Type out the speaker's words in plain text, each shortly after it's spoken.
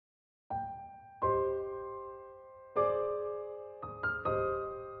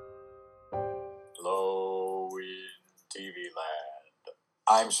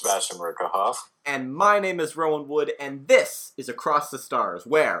I'm Sebastian Rickerhoff. And my name is Rowan Wood, and this is Across the Stars,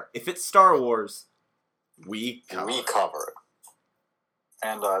 where, if it's Star Wars, we cover it.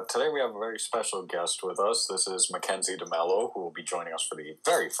 And today we have a very special guest with us. This is Mackenzie DeMello, who will be joining us for the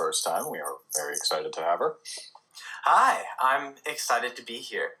very first time. We are very excited to have her. Hi, I'm excited to be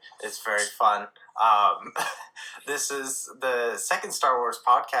here. It's very fun. This is the second Star Wars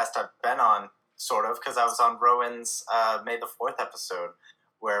podcast I've been on, sort of, because I was on Rowan's May the 4th episode,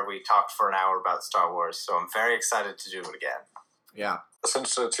 where we talked for an hour about Star Wars, so I'm very excited to do it again. Yeah.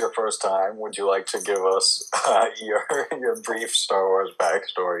 Since it's your first time, would you like to give us your brief Star Wars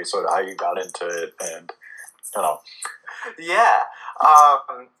backstory, sort of how you got into it, and, you know. Yeah.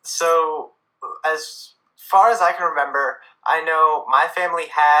 So, as far as I can remember, I know my family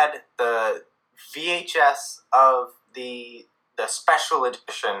had the VHS of the special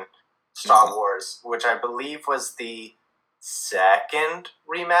edition Star Wars, which I believe was the second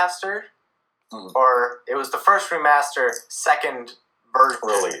remaster, or it was the first remaster, second version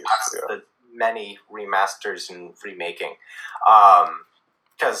release, out of the many remasters and remaking.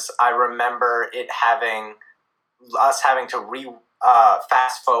 Because I remember us having to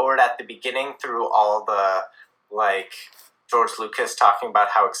fast forward at the beginning through all the, like, George Lucas talking about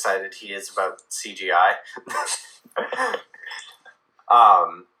how excited he is about CGI.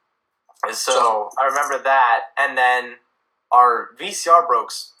 So I remember that, and then our VCR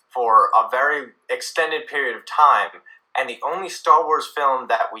broke for a very extended period of time, and the only Star Wars film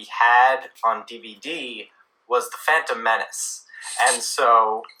that we had on DVD was The Phantom Menace. And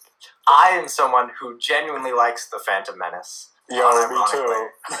so I am someone who genuinely likes The Phantom Menace. Yeah, me too.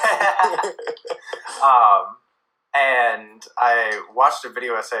 And I watched a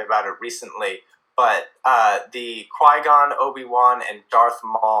video essay about it recently, but the Qui-Gon, Obi-Wan, and Darth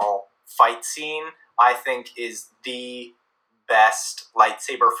Maul fight scene, I think, is the best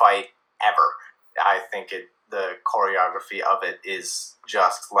lightsaber fight ever. I think the choreography of it is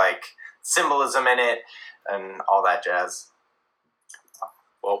just, like, symbolism in it and all that jazz.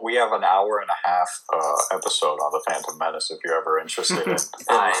 Well, we have an hour and a half episode on The Phantom Menace if you're ever interested in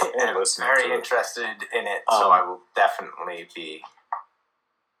I am listening very to it. interested in it, so I will definitely be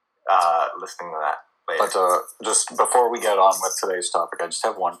listening to that later. But just before we get on with today's topic, I just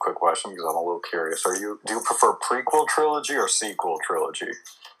have one quick question because I'm a little curious. Do you prefer prequel trilogy or sequel trilogy?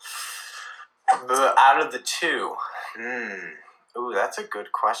 Out of the two, ooh, that's a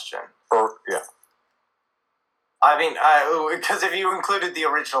good question. Yeah. I mean, because if you included the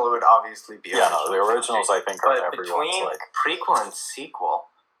original, it would obviously be. Yeah, no, the originals I think are but everyone's between like prequel and sequel,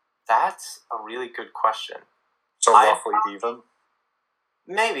 that's a really good question. So roughly even.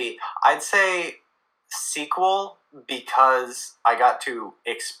 Maybe I'd say sequel because I got to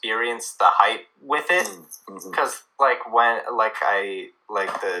experience the hype with it. Because when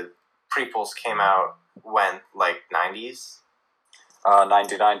the prequels came out when 90s,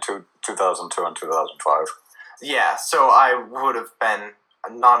 99 to 2002 and 2005. Yeah, so I would have been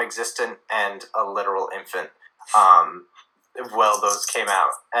non-existent and a literal infant while those came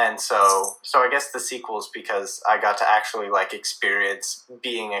out. And so I guess the sequels, because I got to actually experience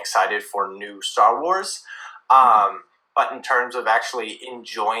being excited for new Star Wars. But in terms of actually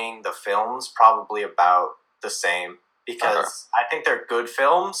enjoying the films, probably about the same, because I think they're good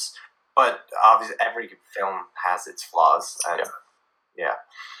films, but obviously every film has its flaws. And yeah.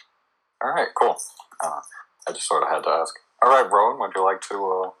 All right, cool. I just sort of had to ask. All right, Rowan, would you like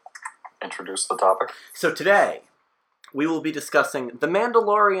to introduce the topic? So today, we will be discussing The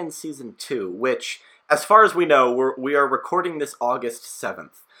Mandalorian Season 2, which, as far as we know, we are recording this August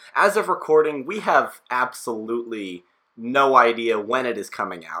 7th. As of recording, we have absolutely no idea when it is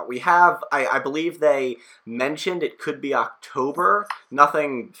coming out. We have, I believe they mentioned it could be October.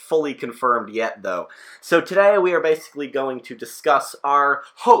 Nothing fully confirmed yet, though. So today we are basically going to discuss our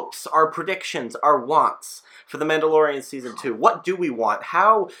hopes, our predictions, our wants for The Mandalorian Season 2. What do we want?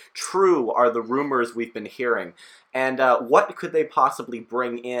 How true are the rumors we've been hearing? And what could they possibly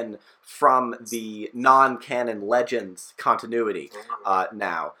bring in from the non-canon Legends continuity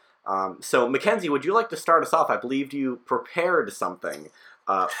now? So, Mackenzie, would you like to start us off? I believed you prepared something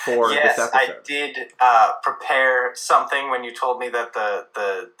for this episode. Yes, I did prepare something when you told me that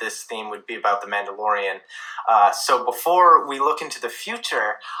this theme would be about The Mandalorian. So before we look into the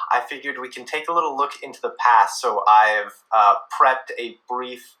future, I figured we can take a little look into the past. So I've prepped a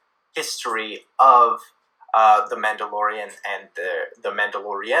brief history of the Mandalorian and the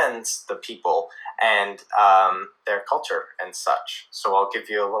Mandalorians, the people, and their culture and such. So I'll give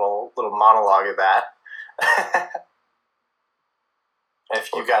you a little monologue of that. If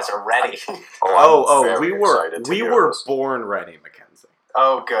you guys are ready. We were born ready, Mackenzie.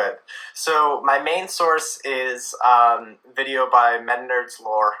 Oh, good. So my main source is video by Meta Nerds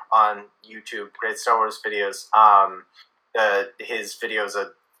Lore on YouTube. Great Star Wars videos. His video is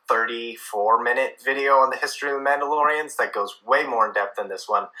a 34-minute video on the history of the Mandalorians that goes way more in depth than this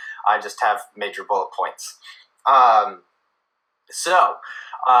one. I just have major bullet points. So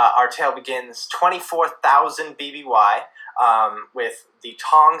our tale begins 24,000 BBY with the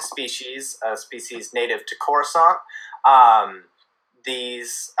Tong species, a species native to Coruscant.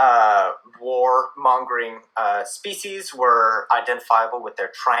 These war-mongering species were identifiable with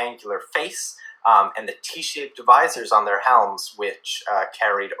their triangular face and the T-shaped visors on their helms, which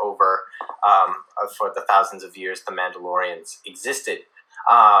carried over for the thousands of years the Mandalorians existed.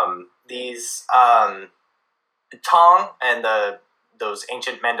 These Tong and those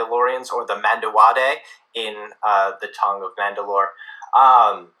ancient Mandalorians, or the Mandawade in the tongue of Mandalore,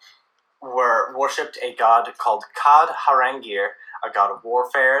 were worshipped a god called Kad Harangir, a god of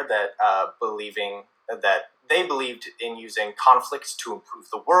warfare that they believed in using conflict to improve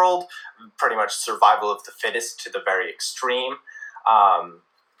the world, pretty much survival of the fittest to the very extreme.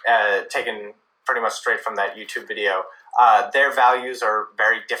 Taken pretty much straight from that YouTube video. Their values are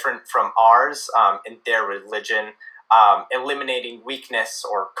very different from ours. In their religion, eliminating weakness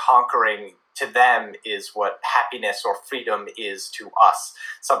or conquering to them is what happiness or freedom is to us.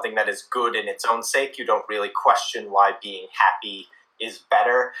 Something that is good in its own sake. You don't really question why being happy is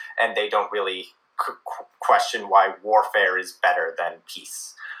better, and they don't really question why warfare is better than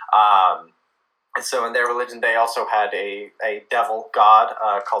peace. And so in their religion, they also had a devil god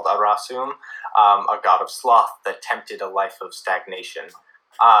called Arasum, a god of sloth that tempted a life of stagnation.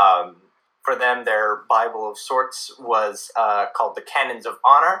 For them, their Bible of sorts was called the Canons of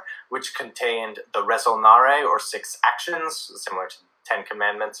Honor, which contained the Rezonare, or 6 actions, similar to 10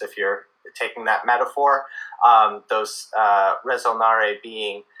 Commandments if you're taking that metaphor. Those Rezonare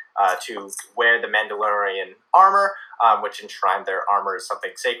being to wear the Mandalorian armor, which enshrined their armor as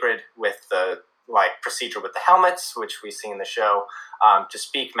something sacred, with the procedure with the helmets, which we see in the show, to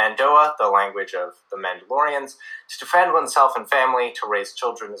speak Mandoa, the language of the Mandalorians, to defend oneself and family, to raise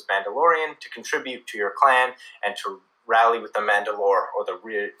children as Mandalorian, to contribute to your clan, and to rally with the Mandalore, or the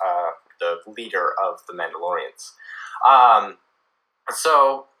leader of the Mandalorians.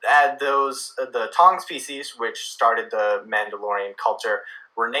 So the Tong species, which started the Mandalorian culture,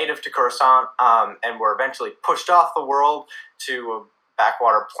 were native to Coruscant and were eventually pushed off the world to a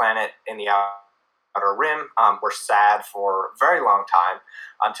backwater planet in the Outer Rim, were sad for a very long time,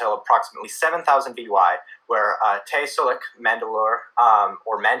 until approximately 7,000 BY, where Tay Sulik, Mandalore,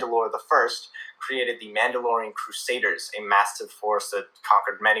 or Mandalore the First, created the Mandalorian Crusaders, a massive force that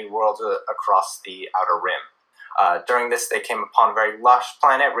conquered many worlds across the Outer Rim. During this, they came upon a very lush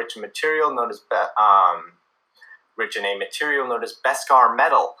planet, rich in material known as Beskar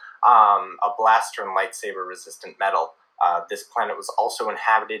metal, a blaster and lightsaber-resistant metal. This planet was also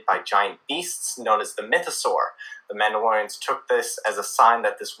inhabited by giant beasts known as the Mythosaur. The Mandalorians took this as a sign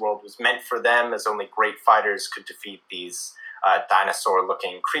that this world was meant for them, as only great fighters could defeat these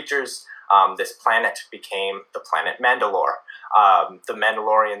dinosaur-looking creatures. This planet became the planet Mandalore. The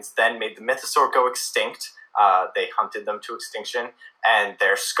Mandalorians then made the Mythosaur go extinct. They hunted them to extinction, and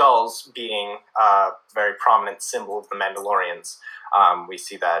their skulls being a very prominent symbol of the Mandalorians. We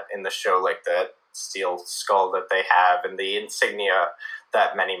see that in the show, like the steel skull that they have and the insignia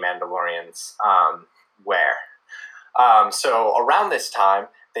that many Mandalorians wear. So around this time,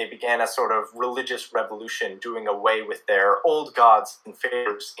 they began a sort of religious revolution, doing away with their old gods in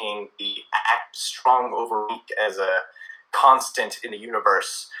favor of seeing the act strong over weak as a constant in the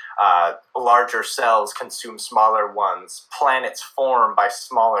universe. Larger cells consume smaller ones. Planets form by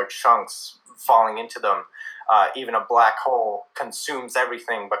smaller chunks falling into them. Even a black hole consumes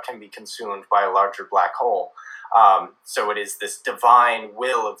everything but can be consumed by a larger black hole. So it is this divine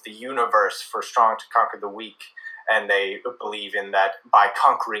will of the universe for strong to conquer the weak, and they believe in that by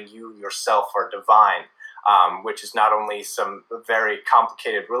conquering you yourself are divine, which is not only some very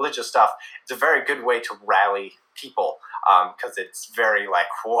complicated religious stuff, it's a very good way to rally people, because it's very like,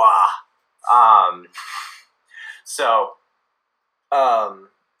 wah.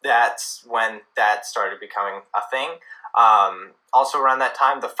 That's when that started becoming a thing. Also around that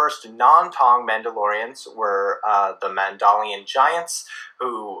time, the first non-Tong Mandalorians were the Mandalorian Giants,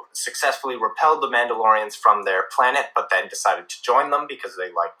 who successfully repelled the Mandalorians from their planet, but then decided to join them because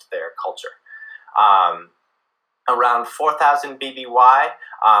they liked their culture. Around 4,000 BBY,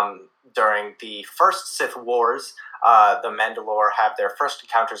 during the first Sith Wars, the Mandalore have their first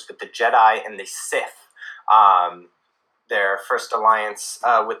encounters with the Jedi and the Sith. Their first alliance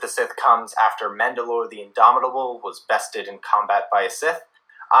with the Sith comes after Mandalore the Indomitable was bested in combat by a Sith.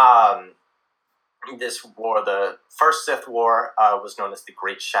 This war, the first Sith War, was known as the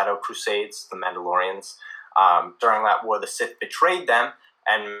Great Shadow Crusades, the Mandalorians. During that war, the Sith betrayed them,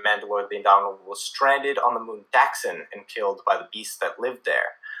 and Mandalore the Indomitable was stranded on the moon Daxon and killed by the beasts that lived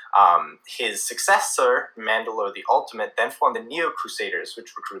there. His successor, Mandalore the Ultimate, then formed the Neo-Crusaders,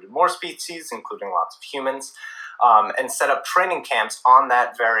 which recruited more species, including lots of humans, and set up training camps on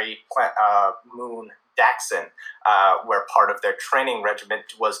that very moon Daxon, where part of their training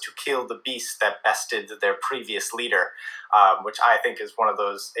regiment was to kill the beasts that bested their previous leader, which I think is one of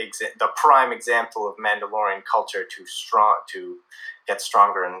those the prime example of Mandalorian culture to get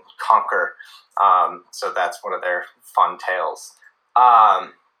stronger and conquer. So that's one of their fun tales.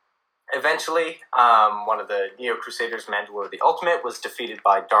 Eventually, one of the Neo-Crusaders, Mandalore the Ultimate, was defeated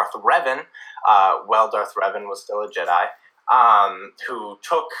by Darth Revan, while Darth Revan was still a Jedi, who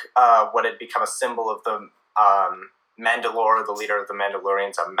took what had become a symbol of the Mandalore, the leader of the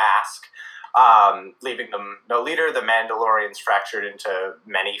Mandalorians, a mask, leaving them no leader. The Mandalorians fractured into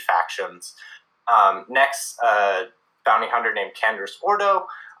many factions. Next, a bounty hunter named Canderous Ordo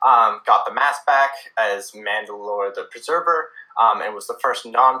got the mask back as Mandalore the Preserver, and was the first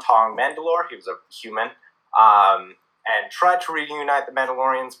non-Tong Mandalore. He was a human, and tried to reunite the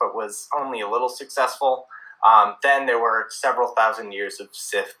Mandalorians, but was only a little successful. Then there were several thousand years of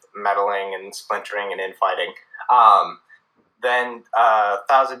Sith meddling and splintering and infighting. Then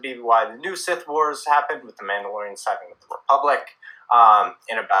 1000 BBY, the new Sith Wars happened, with the Mandalorians siding with the Republic.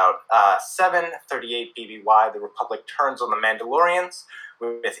 In about 738 BBY, the Republic turns on the Mandalorians,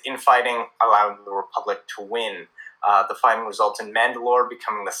 with infighting allowing the Republic to win. The fighting results in Mandalore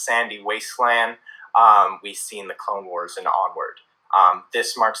becoming the sandy wasteland we see in the Clone Wars and onward.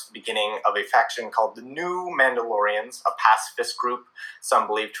 This marks the beginning of a faction called the New Mandalorians, a pacifist group, some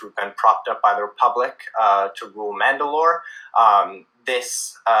believed to have been propped up by the Republic to rule Mandalore.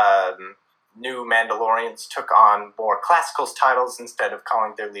 This New Mandalorians took on more classical titles. Instead of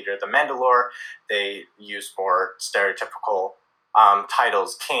calling their leader the Mandalore, they used more stereotypical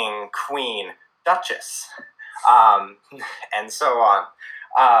titles: King, Queen, Duchess, and so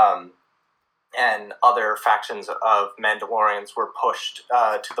on. And other factions of Mandalorians were pushed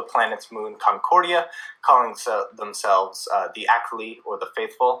to the planet's moon Concordia, calling themselves the Akali, or the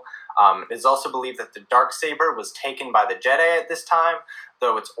Faithful. It is also believed that the Darksaber was taken by the Jedi at this time,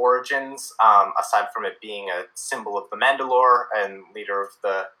 though its origins, aside from it being a symbol of the Mandalore and leader of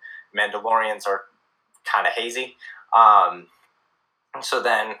the Mandalorians, are kind of hazy. So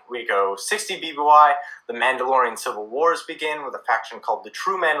then we go 60 BBY, the Mandalorian Civil Wars begin with a faction called the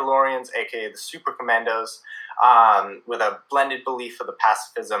True Mandalorians, aka the Super Commandos, with a blended belief of the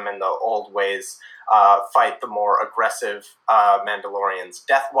pacifism and the old ways, fight the more aggressive Mandalorians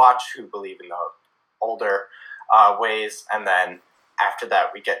Death Watch, who believe in the older ways. And then after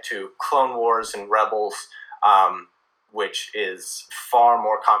that we get to Clone Wars and Rebels, which is far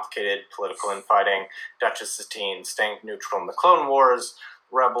more complicated political infighting. Duchess Satine staying neutral in the Clone Wars,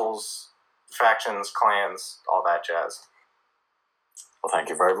 Rebels, factions, clans, all that jazz. Well, thank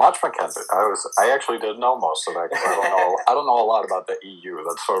you very much, Mackenzie. I actually didn't know most of that. I don't know a lot about the EU.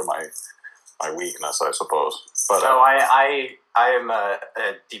 That's sort of my weakness, I suppose. But I am a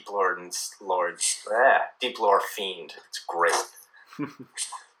Deep Lore Deep Lore fiend. It's great.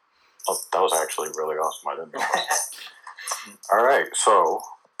 Oh, that was actually really awesome. I didn't know that. All right, so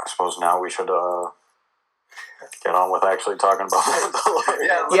I suppose now we should get on with actually talking about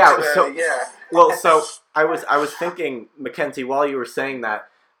the Well, so I was thinking, Mackenzie, while you were saying that,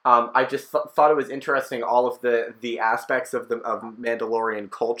 I just thought it was interesting, all of the aspects of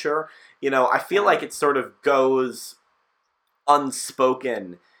Mandalorian culture. You know, I feel like it sort of goes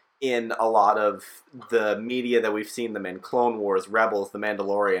unspoken in a lot of the media that we've seen them in: Clone Wars, Rebels, The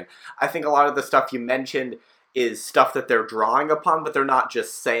Mandalorian. I think a lot of the stuff you mentioned is stuff that they're drawing upon, but they're not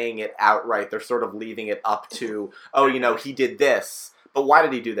just saying it outright. They're sort of leaving it up to, oh, you know, he did this, but why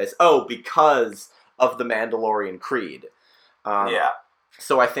did he do this? Oh, because of the Mandalorian creed.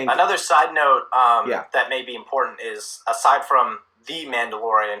 So I think another side note that may be important is, aside from the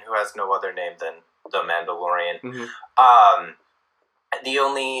Mandalorian, who has no other name than the Mandalorian, the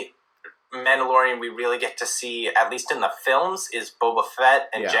only Mandalorian we really get to see, at least in the films, is Boba Fett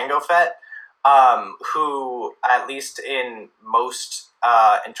and Jango Fett. Who, at least in most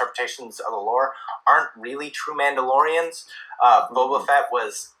interpretations of the lore, aren't really true Mandalorians. Boba Fett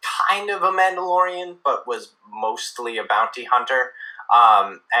was kind of a Mandalorian, but was mostly a bounty hunter.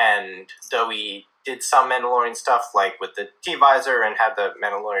 And though he did some Mandalorian stuff, like with the T-visor and had the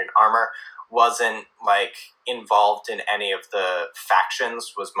Mandalorian armor, wasn't like involved in any of the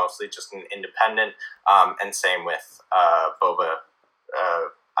factions, was mostly just an independent. And same with Boba.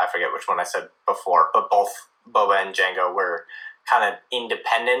 I forget which one I said before, but both Boba and Jango were kind of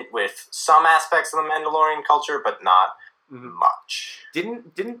independent with some aspects of the Mandalorian culture, but not much.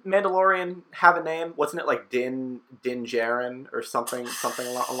 Didn't Mandalorian have a name? Wasn't it like Din Djarin or something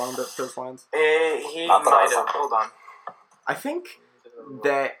along those lines? He Not that might I have. Hold on. I think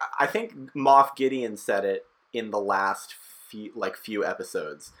Moff Gideon said it in the last few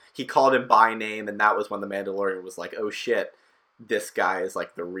episodes. He called him by name, and that was when the Mandalorian was like, "Oh shit, this guy is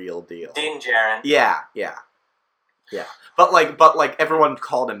like the real deal." Din Djarin. Yeah. But like everyone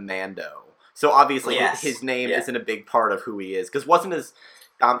called him Mando. So obviously his name isn't a big part of who he is,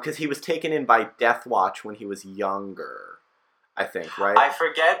 because he was taken in by Death Watch when he was younger, I think, right? I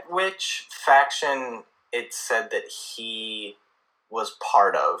forget which faction it said that he was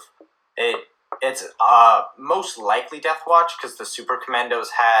part of. It's most likely Death Watch, because the Super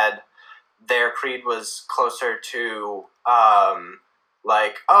Commandos had their creed was closer to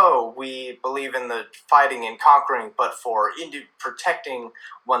like, oh, we believe in the fighting and conquering, but for protecting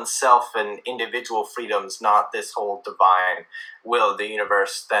oneself and individual freedoms, not this whole divine will of the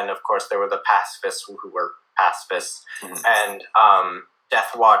universe. Then, of course, there were the pacifists who were pacifists, and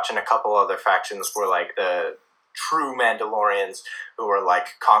Death Watch and a couple other factions were like the true Mandalorians who were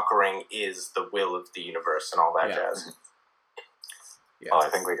like, conquering is the will of the universe and all that jazz. Yeah. Well, I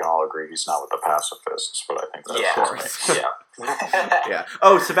think we can all agree he's not with the pacifists, but I think that's Of course. Yeah. Yeah.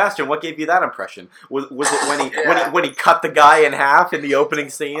 Oh, Sebastian, what gave you that impression? Was it when he cut the guy in half in the opening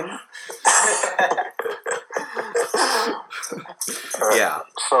scene? Yeah.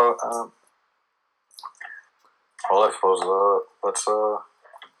 So, well, I suppose let's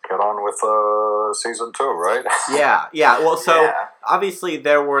get on with season 2, right? Yeah. Well, so obviously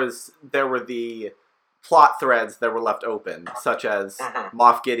there were the plot threads that were left open, such as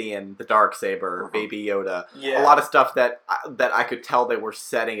Moff Gideon, the Darksaber, Baby Yoda. A lot of stuff that I could tell they were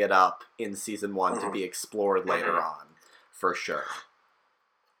setting it up in season 1 to be explored later on, for sure.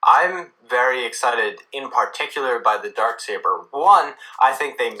 I'm very excited, in particular, by the Darksaber. One, I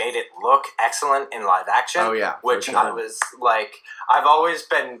think they made it look excellent in live action. Oh, yeah. Which sure. I was like, I've always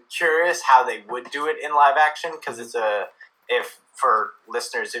been curious how they would do it in live action, because it's for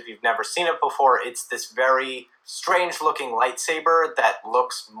listeners, if you've never seen it before, it's this very strange-looking lightsaber that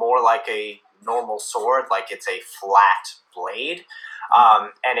looks more like a normal sword, like it's a flat blade,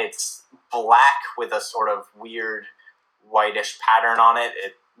 and it's black with a sort of weird whitish pattern on it.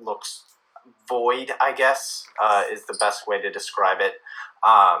 It looks void, I guess, is the best way to describe it.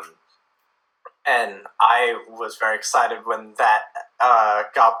 And I was very excited when that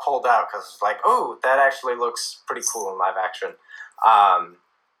got pulled out, because it's like, oh, that actually looks pretty cool in live action.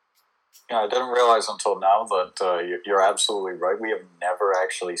 I didn't realize until now that you're absolutely right. We have never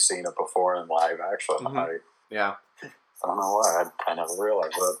actually seen it before in live action. Yeah. I don't know why. I never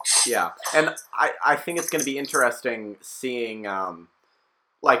realized that. Yeah, and I think it's going to be interesting seeing,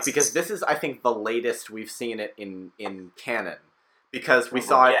 because this is, I think, the latest we've seen it in canon. Because we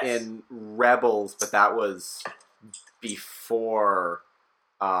saw it in Rebels, but that was before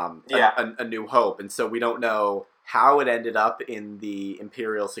A New Hope. And so we don't know how it ended up in the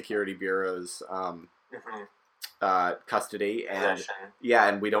Imperial Security Bureau's custody. And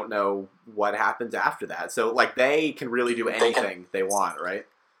and we don't know what happens after that. So, they can really do anything they want, right?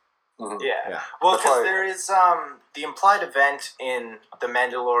 Yeah. Well, because there is the implied event in The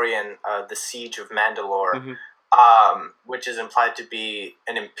Mandalorian, The Siege of Mandalore, which is implied to be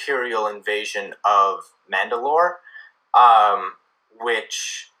an Imperial invasion of Mandalore,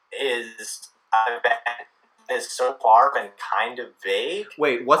 which is so far been kind of vague.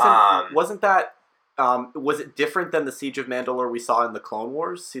 Wait, wasn't that was it different than the Siege of Mandalore we saw in the Clone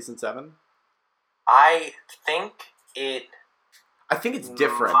Wars season 7? I think it's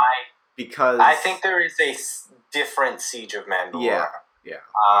different because I think there is a different Siege of Mandalore. Yeah.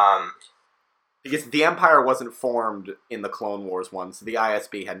 Because the Empire wasn't formed in the Clone Wars one, so the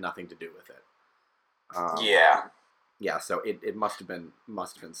ISB had nothing to do with it. Yeah, so it must have been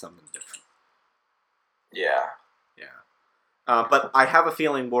something different. Yeah. But I have a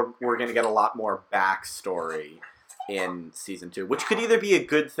feeling we're going to get a lot more backstory in season 2, which could either be a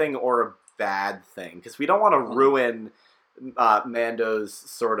good thing or a bad thing, because we don't want to ruin Mando's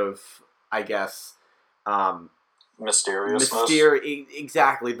sort of, I guess, mysteriousness.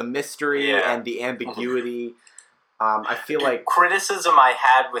 Exactly, the mystery and the ambiguity. I feel like criticism I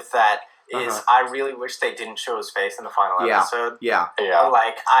had with that is I really wish they didn't show his face in the final episode. Yeah.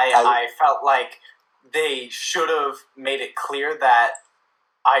 Like I felt like they should have made it clear that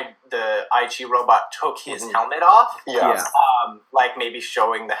the IG robot took his helmet off. Yeah. Like maybe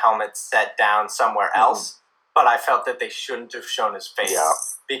showing the helmet set down somewhere else. But I felt that they shouldn't have shown his face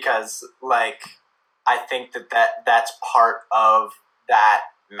because, like, I think that's part of that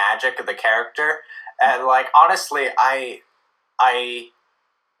magic of the character. And, like, honestly, I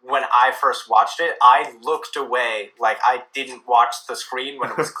when I first watched it, I looked away. Like, I didn't watch the screen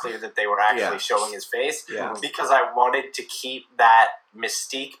when it was clear that they were actually showing his face because I wanted to keep that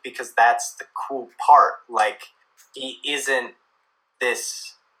mystique because that's the cool part. Like, he isn't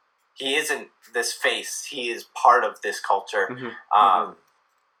this face. He is part of this culture.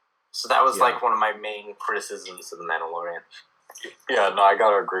 So that was, like, one of my main criticisms of The Mandalorian. Yeah, no, I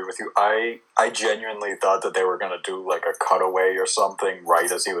gotta agree with you. I genuinely thought that they were gonna do like a cutaway or something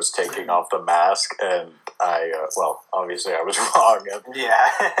right as he was taking off the mask, and well, obviously I was wrong.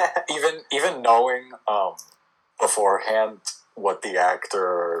 And even knowing beforehand what the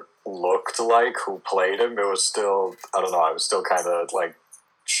actor looked like who played him, it was still, I don't know, I was still kind of like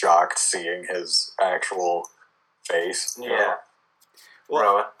shocked seeing his actual face. Yeah.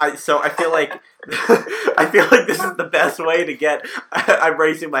 Well, I feel like this is the best way to get. I'm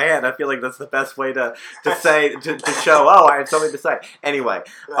raising my hand. I feel like that's the best way to say to show. Oh, I have something to say. Anyway,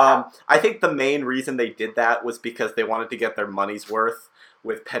 I think the main reason they did that was because they wanted to get their money's worth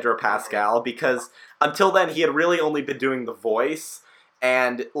with Pedro Pascal. Because until then, he had really only been doing the voice,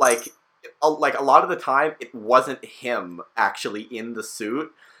 and like a lot of the time, it wasn't him actually in the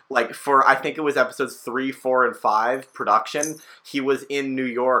suit. Like, for, I think it was episodes 3, 4, and 5 production, he was in New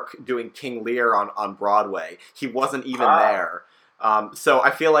York doing King Lear on Broadway. He wasn't even there. So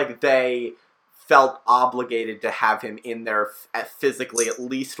I feel like they felt obligated to have him in there physically at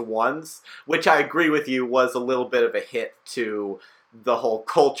least once, which I agree with you was a little bit of a hit to the whole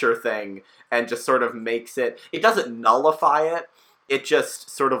culture thing, and just sort of makes it doesn't nullify it, it just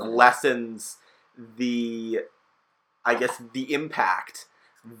sort of lessens the impact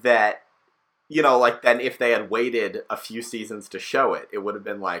that, you know, like, then if they had waited a few seasons to show it, it would have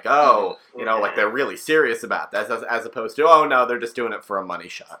been like, oh, you know, like, they're really serious about that, as opposed to, oh, no, they're just doing it for a money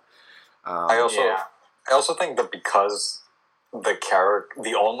shot. I also think that because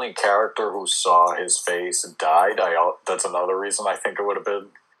the only character who saw his face died, that's another reason I think it would have been,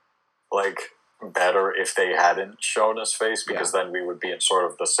 like, better if they hadn't shown his face, because then we would be in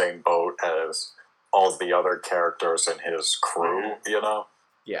sort of the same boat as all the other characters in his crew, you know?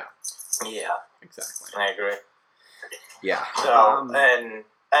 Yeah. Yeah. Exactly. I agree. Yeah. So, and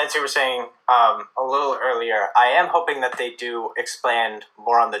as you were saying a little earlier, I am hoping that they do expand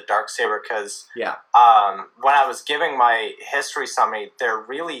more on the Darksaber, because when I was giving my history summary, there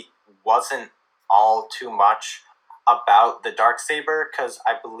really wasn't all too much about the Darksaber, because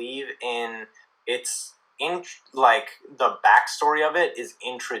I believe like, the backstory of it is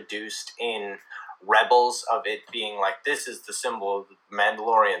introduced in Rebels, of it being like, this is the symbol of the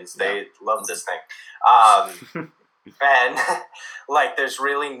Mandalorians. They love this thing. And, like, there's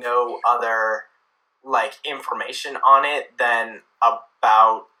really no other, like, information on it than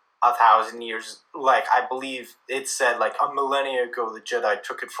about 1,000 years. Like, I believe it said, like, a millennia ago, the Jedi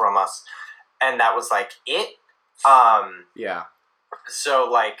took it from us. And that was, like, it. So,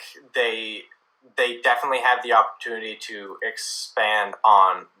 like, they definitely have the opportunity to expand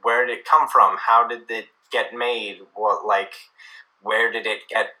on where did it come from, how did it get made, where did it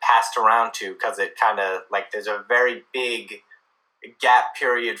get passed around to, because it kind of, like, there's a very big gap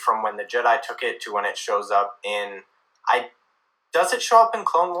period from when the Jedi took it to when it shows up in, does it show up in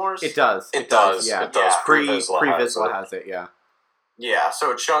Clone Wars? It does. It does. Pre-Vizsla has it, yeah. Yeah,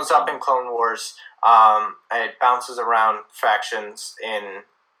 so it shows up in Clone Wars, it bounces around factions in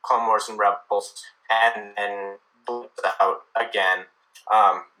Clone Wars and Rebels, and then blew out again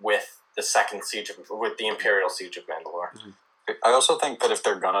with the Imperial Siege of Mandalore. I also think that if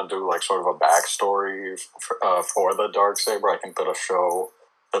they're gonna do, like, sort of a backstory for the Darksaber, I think that a show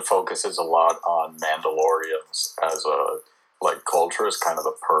that focuses a lot on Mandalorians as a, like, culture is kind of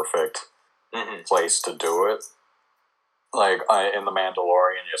the perfect place to do it. Like, in The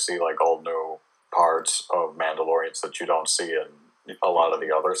Mandalorian, you see, like, all new parts of Mandalorians that you don't see in a lot of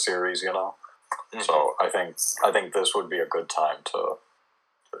the other series, you know? So I think this would be a good time to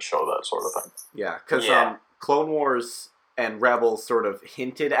show that sort of thing. Yeah, because Clone Wars and Rebels sort of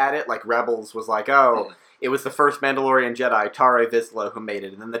hinted at it. Like, Rebels was like, oh, it was the first Mandalorian Jedi, Tare Vizsla, who made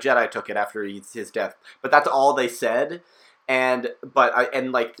it, and then the Jedi took it after his death. But that's all they said. But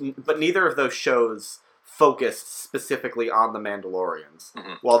neither of those shows focused specifically on the Mandalorians.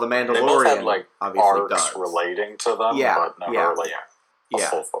 While the Mandalorian, they both had, like, obviously arcs relating to them, but never a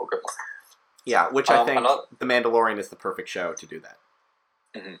full focus. Yeah, which I think another, The Mandalorian is the perfect show to do that.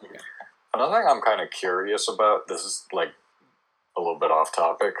 Mhm. Another thing I'm kind of curious about, this is like a little bit off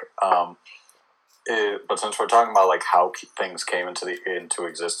topic, but since we're talking about like how things came into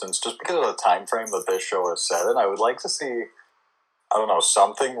existence, just because of the time frame that this show is set in, I would like to see, I don't know,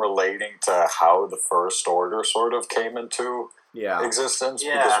 something relating to how the First Order sort of came into existence.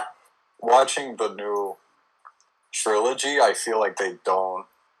 Yeah. Because watching the new trilogy, I feel like they don't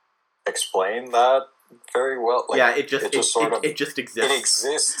explain that very well. Like, it just exists. It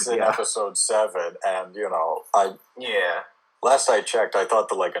exists in Yeah. Episode 7, and Yeah. last I checked, I thought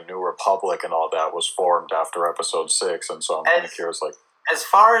that like a New Republic and all that was formed after Episode 6, and so I'm kind of curious, like. As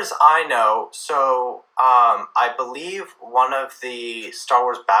far as I know, so I believe one of the Star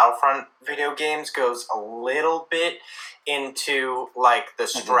Wars Battlefront video games goes a little bit into like the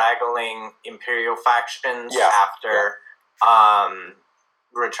straggling Imperial factions after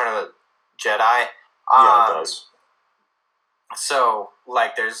Return of the Jedi. Yeah, it does. So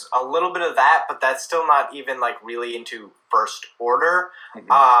like there's a little bit of that, but that's still not even like really into First Order. And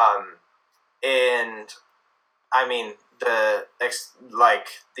I mean the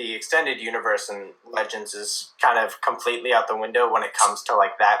extended universe and Legends is kind of completely out the window when it comes to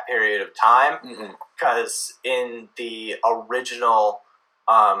like that period of time, because in the original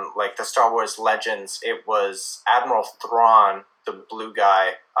like the Star Wars Legends, it was Admiral Thrawn, the blue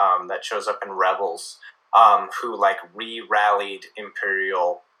guy that shows up in Rebels, who like re-rallied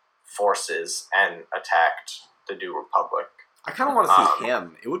Imperial forces and attacked the New Republic. I kind of want to see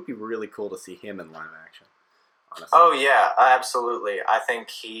him. It would be really cool to see him in live action. Honestly. Oh yeah, absolutely. I think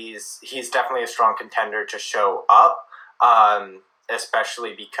he's definitely a strong contender to show up,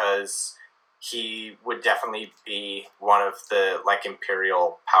 especially because he would definitely be one of the like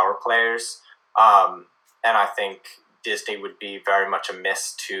Imperial power players, and I think Disney would be very much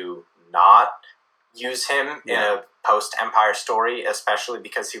amiss to not use him in a post-Empire story, especially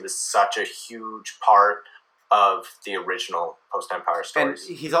because he was such a huge part of the original post-Empire stories.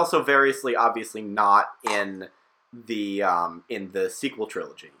 And he's also obviously not in the sequel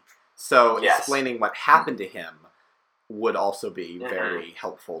trilogy. So explaining what happened to him would also be very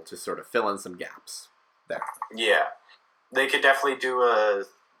helpful to sort of fill in some gaps there. Yeah. They could definitely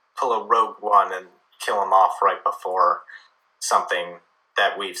pull a Rogue One and kill him off right before something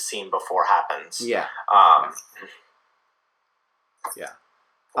that we've seen before happens. Yeah.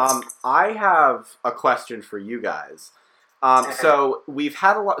 I have a question for you guys. So we've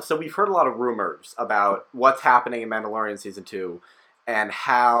heard a lot of rumors about what's happening in Mandalorian Season 2 and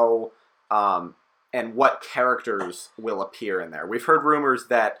how and what characters will appear in there. We've heard rumors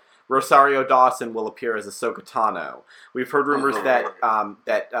that Rosario Dawson will appear as Ahsoka Tano. We've heard rumors that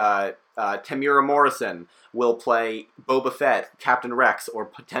Tamira Morrison will play Boba Fett, Captain Rex, or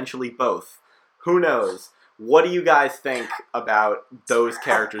potentially both. Who knows? What do you guys think about those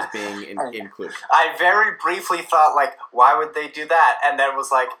characters being included? I very briefly thought, like, why would they do that? And then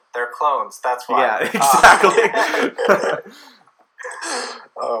was like, they're clones. That's why. Yeah, exactly.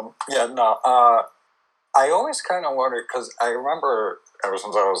 I always kind of wondered, because I remember ever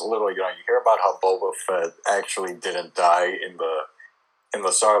since I was little, you hear about how Boba Fett actually didn't die in the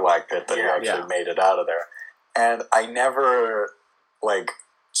Sarlacc pit, that he actually made it out of there. And I never,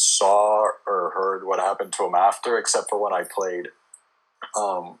 saw or heard what happened to him after, except for when I played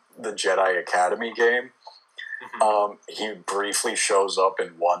the Jedi Academy game. He briefly shows up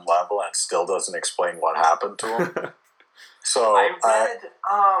in one level and still doesn't explain what happened to him. So I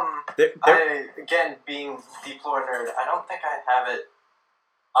read, again, being deep lore nerd, I don't think I have it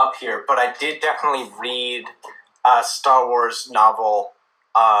up here, but I did definitely read a Star Wars novel.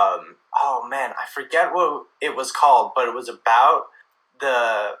 Oh man, I forget what it was called, but it was about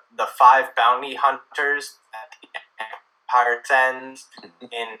the 5 bounty hunters that the Empire sends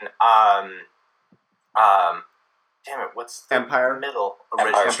in damn it, what's the Empire? middle?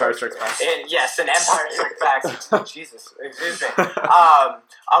 Empire Strikes Back. Yes, an Empire Strikes Back. Jesus, excuse me.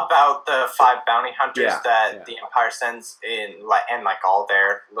 About the 5 bounty hunters that the Empire sends in, and all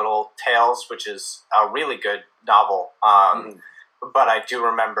their little tales, which is a really good novel. But I do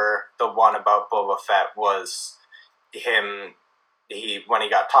remember the one about Boba Fett was him. When he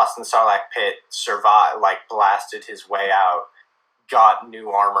got tossed in the Sarlacc pit, survived, blasted his way out, got new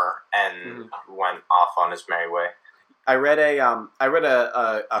armor, and went off on his merry way. I read a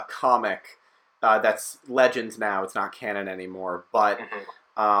comic that's Legends now. It's not canon anymore, but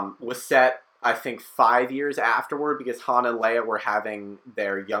was set, I think, 5 years afterward, because Han and Leia were having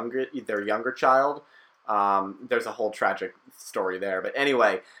their younger child. There's a whole tragic story there, but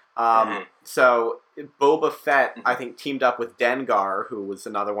anyway, So Boba Fett, I think, teamed up with Dengar, who was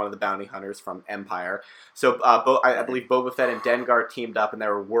another one of the bounty hunters from Empire. So I believe Boba Fett and Dengar teamed up, and they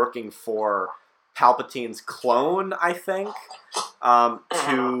were working for Palpatine's clone, I think,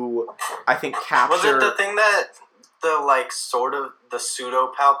 to, I think, capture... Was it the thing that, the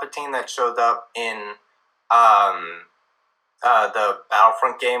pseudo Palpatine that showed up in the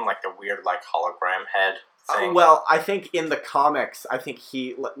Battlefront game, like the weird, hologram head thing? Well, I think in the comics, I think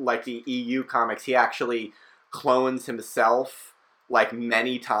he, like the EU comics, he actually clones himself,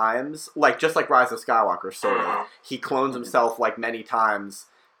 many times. Just like Rise of Skywalker, sort of. He clones himself, many times,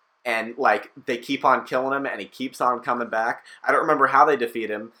 and, they keep on killing him, and he keeps on coming back. I don't remember how they defeat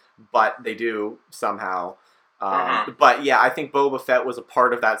him, but they do, somehow. But, yeah, I think Boba Fett was a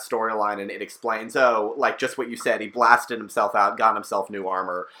part of that storyline, and it explains, just what you said, he blasted himself out, got himself new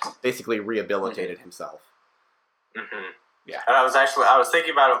armor, basically rehabilitated himself. Yeah. And I was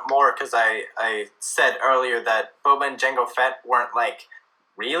thinking about it more because I said earlier that Boba and Jango Fett weren't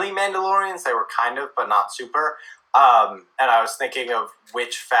really Mandalorians. They were kind of, but not super. And I was thinking of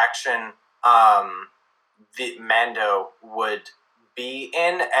which faction the Mando would be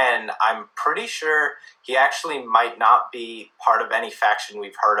in, and I'm pretty sure he actually might not be part of any faction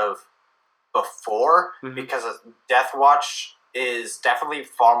we've heard of before, because Death Watch is definitely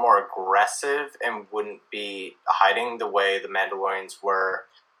far more aggressive and wouldn't be hiding the way the Mandalorians were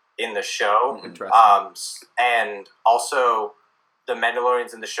in the show. And also, the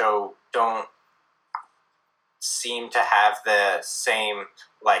Mandalorians in the show don't seem to have the same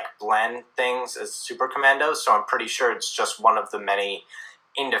blend things as Super Commandos, so I'm pretty sure it's just one of the many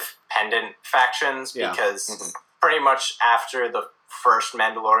independent factions, because pretty much after the first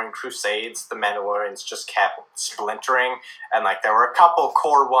Mandalorian Crusades, the Mandalorians just kept splintering, and there were a couple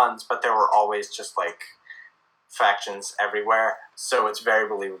core ones, but there were always just factions everywhere, so it's very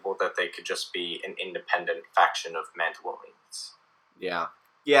believable that they could just be an independent faction of Mandalorians. Yeah,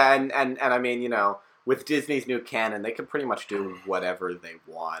 and I mean, with Disney's new canon, they can pretty much do whatever they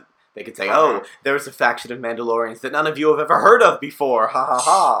want. They could say, oh, there's a faction of Mandalorians that none of you have ever heard of before, ha ha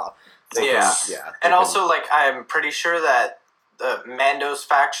ha. And also, I'm pretty sure that the Mando's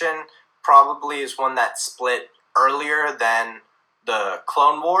faction probably is one that split earlier than the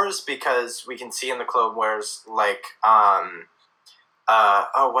Clone Wars, because we can see in the Clone Wars, what's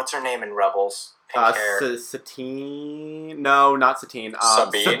her name in Rebels? Satine? No, not Satine.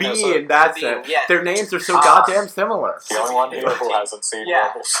 Sabine, that's Sabine, it. yeah. Their names are so goddamn similar. The only one here who hasn't seen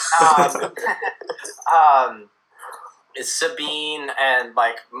Rebels. Is Sabine, and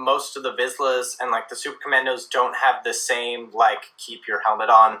most of the Vizslas and the Super Commandos don't have the same keep your helmet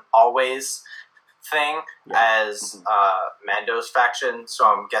on always thing as Mando's faction, so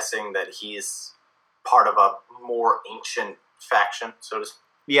I'm guessing that he's part of a more ancient faction, so to speak.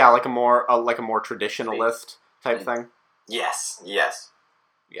 Yeah, like a more traditionalist type thing. Yes.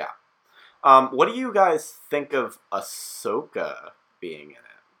 Yeah. What do you guys think of Ahsoka being in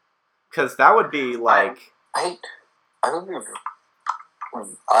it? Because that would be I'm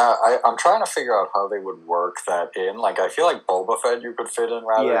trying to figure out how they would work that in. I feel like Boba Fett you could fit in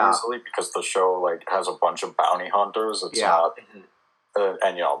rather easily, because the show has a bunch of bounty hunters. It's not,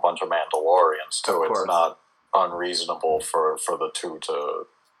 and a bunch of Mandalorians too. It's not unreasonable for the two to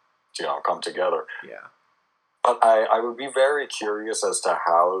come together. Yeah. But I would be very curious as to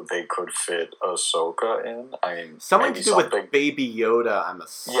how they could fit Ahsoka in. I mean, something to do with Baby Yoda, I'm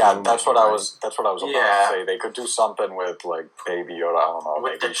assuming. Yeah, that's what I was about to say. They could do something with Baby Yoda. I don't know.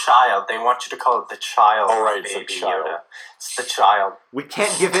 With the child, they want you to call it the child. Oh right, Baby it's the child. Yoda. It's the child. We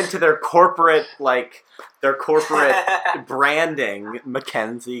can't give in to their corporate branding,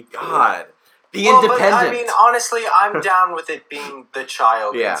 Mackenzie. God. Be independent. But, I mean, honestly, I'm down with it being the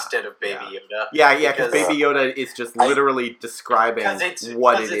child instead of Baby Yoda. Yeah, because Baby Yoda is just literally describing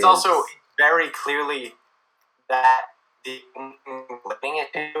what it is. It's also very clearly that the living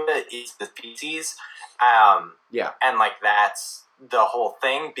it is the species. And that's the whole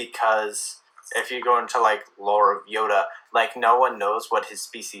thing, because if you go into lore of Yoda, no one knows what his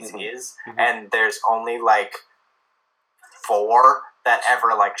species is, and there's only 4 that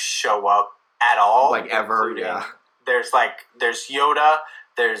ever show up at all, ever, There's Yoda,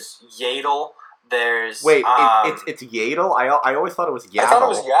 there's Yaddle, there's it's Yaddle. I always thought it was Yaddle. I thought it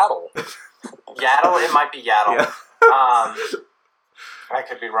was Yaddle. Yaddle, it might be Yaddle. Yeah. I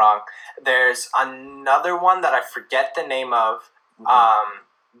could be wrong. There's another one that I forget the name of,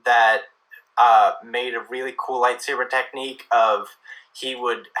 that made a really cool lightsaber technique of. He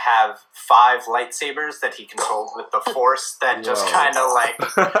would have 5 lightsabers that he controlled with the Force that just kind of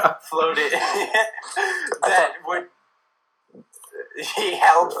floated. he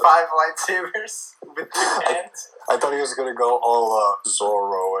held 5 lightsabers with 2 hands. I thought he was gonna go all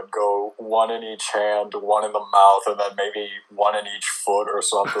Zorro and go one in each hand, one in the mouth, and then maybe one in each foot or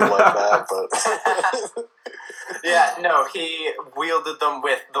something like that. But yeah, no, he wielded them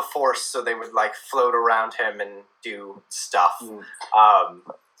with the Force, so they would like float around him and do stuff.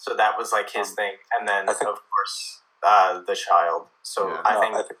 So that was like his thing, and then of course the child. So Yeah. I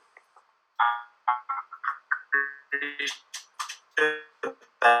think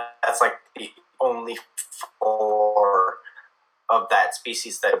that's like the only 4 of that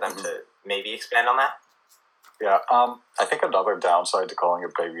species that them to maybe expand on that. yeah, I think another downside to calling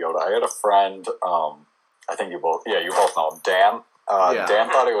it Baby Yoda. I had a friend. I think you both know him, Dan. Dan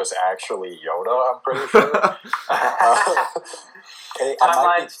thought it was actually Yoda. I'm pretty sure.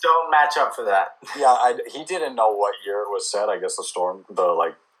 Timelines don't match up for that. Yeah, he didn't know what year it was set. I guess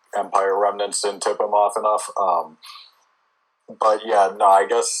the Empire remnants didn't tip him off enough. But yeah, no, I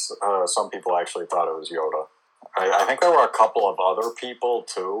guess some people actually thought it was Yoda. I think there were a couple of other people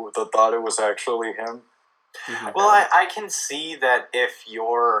too that thought it was actually him. Well, I can see that if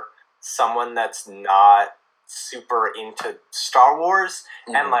you're someone that's not super into Star Wars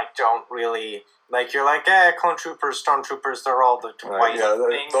and like don't really like, you're like, clone troopers, stormtroopers, they're all the white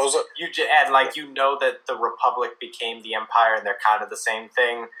things. Those are, you know that the Republic became the Empire and they're kind of the same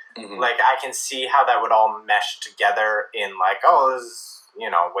thing. Like, I can see how that would all mesh together in like, oh, this is,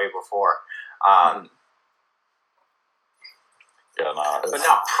 way before. But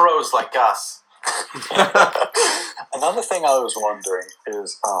not pros like us. Another thing I was wondering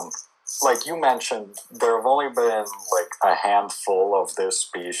is, like you mentioned, there have only been like a handful of this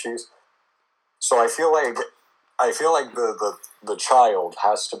species. So I feel like the child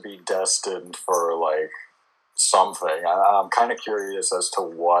has to be destined for like something. I'm kind of curious as to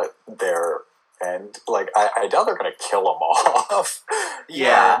what their end. Like I doubt they're gonna kill them off.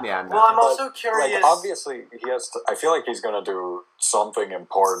 Yeah. No. Well, I'm also curious. Like, obviously, he has to. I feel like he's gonna do something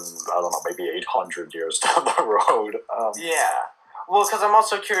important. I don't know, maybe 800 years down the road. Yeah. Well, because I'm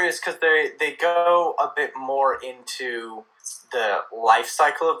also curious because they go a bit more into the life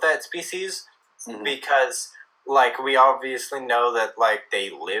cycle of that species. Because, like, we obviously know that, like,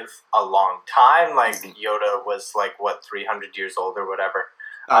 they live a long time. Like, Yoda was, like, 300 years old or whatever?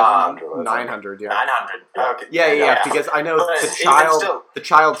 900, yeah. 900. Okay. Yeah, because I know the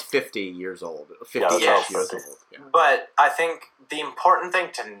child's 50 years old. 50 years old. Yeah. But I think the important thing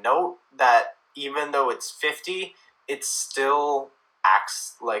to note that even though it's 50, it still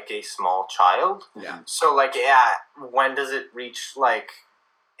acts like a small child. Yeah. So, like, when does it reach, like,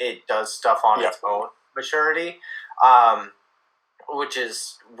 it does stuff on its own maturity, which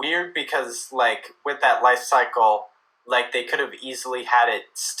is weird because, like, with that life cycle, like, they could have easily had it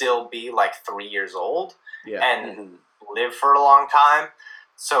still be, like, 3 years old and live for a long time.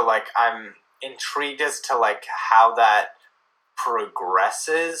 So, like, I'm intrigued as to, like, how that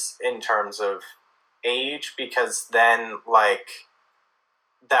progresses in terms of age, because then, like,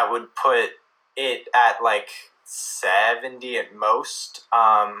 that would put it at, like, 70 at most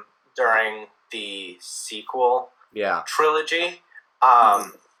during the sequel trilogy.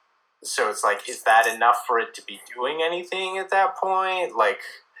 So it's like, is that enough for it to be doing anything at that point? Like,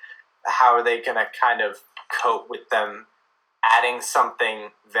 how are they going to kind of cope with them adding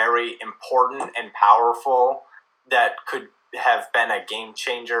something very important and powerful that could have been a game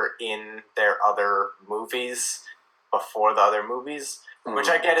changer in their other movies before the other movies? Which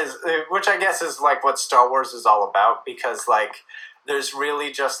I guess is like what Star Wars is all about, because like there's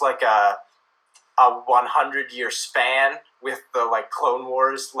really just like a 100-year span with the like Clone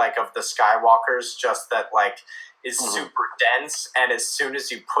Wars, like of the Skywalkers, just that like is super dense, and as soon as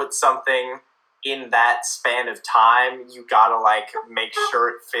you put something in that span of time, you gotta like make sure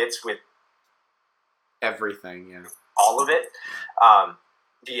it fits with everything, all of it.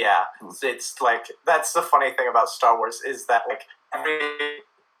 It's like, that's the funny thing about Star Wars, is that like every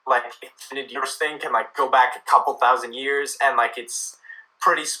like extended universe thing can like go back a couple thousand years, and like it's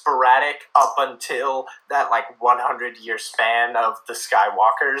pretty sporadic up until that like 100-year span of the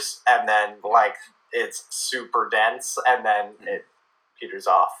Skywalkers, and then like it's super dense, and then it peters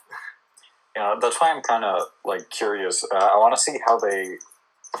off. That's why I'm kind of like curious. I want to see how they.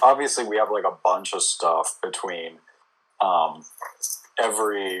 Obviously, we have like a bunch of stuff between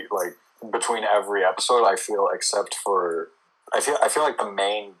between every episode. I feel, except for I feel like the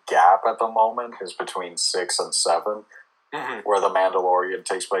main gap at the moment is between 6 and 7, where the Mandalorian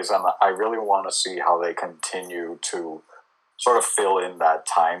takes place, and I really want to see how they continue to sort of fill in that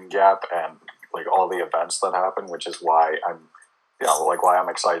time gap and like all the events that happen, which is why why I'm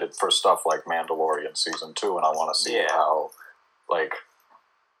excited for stuff like Mandalorian season 2, and I want to see how like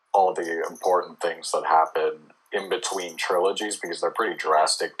all the important things that happen in between trilogies, because they're pretty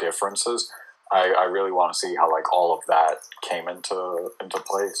drastic differences. I really want to see how like all of that came into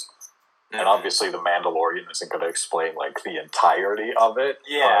place. And obviously, The Mandalorian isn't going to explain like the entirety of it.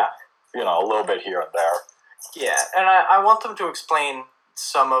 Yeah, but, a little bit here and there. Yeah, and I want them to explain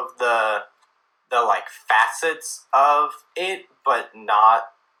some of the like facets of it, but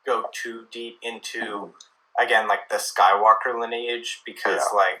not go too deep into again like the Skywalker lineage, because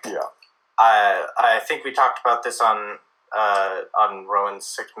I think we talked about this on Rowan's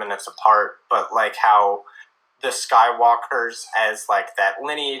 6 Minutes Apart, but like how the Skywalkers as like that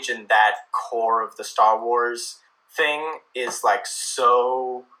lineage and that core of the Star Wars thing is like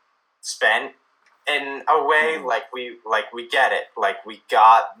so spent in a way. Like we get it, like we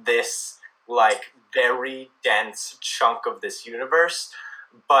got this like very dense chunk of this universe,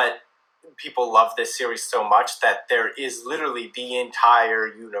 but people love this series so much that there is literally the entire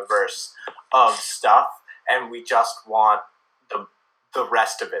universe of stuff, and we just want the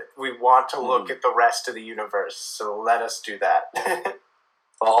rest of it. We want to look at the rest of the universe, so let us do that.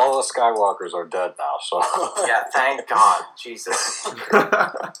 Well, all the Skywalkers are dead now, so... Yeah, thank God. Jesus.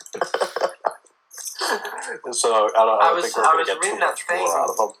 So, I don't think we're going to get too much more out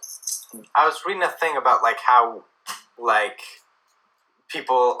of them. I was reading a thing about, like, how, like,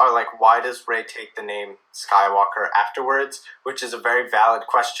 people are like, why does Rey take the name Skywalker afterwards? Which is a very valid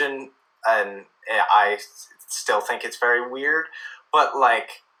question, and I still think it's very weird. But,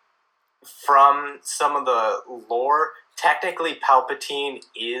 like, from some of the lore, technically Palpatine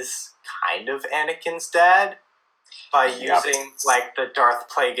is kind of Anakin's dad by using, like, the Darth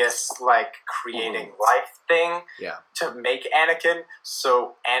Plagueis, like, creating life thing to make Anakin.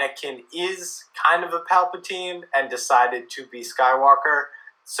 So Anakin is kind of a Palpatine and decided to be Skywalker.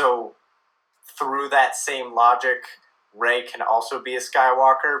 So through that same logic, Rey can also be a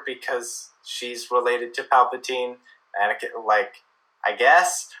Skywalker because she's related to Palpatine. Anakin, like, I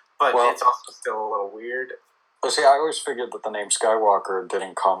guess, but it's also still a little weird. But see, I always figured that the name Skywalker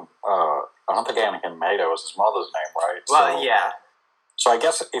didn't come... I don't think Anakin made it. It was his mother's name, right? Well, yeah. So I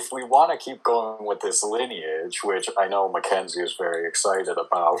guess if we want to keep going with this lineage, which I know Mackenzie is very excited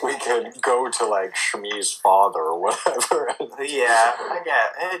about, we can go to, like, Shmi's father or whatever. Yeah, I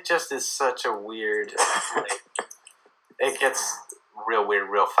get it. It just is such a weird... like, it gets real weird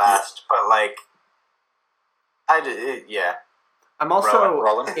real fast, but, like... yeah. I'm also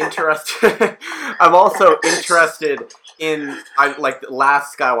Rowan. interested. I'm also interested in like the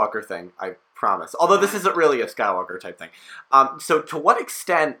last Skywalker thing. I promise. Although this isn't really a Skywalker type thing. So to what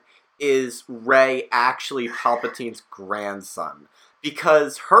extent is Rey actually Palpatine's grandson?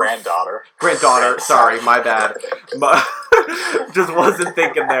 Because her granddaughter. Sorry, my bad. Just wasn't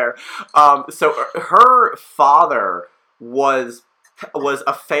thinking there. So her father was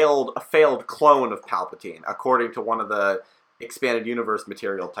a failed clone of Palpatine, according to one of the expanded universe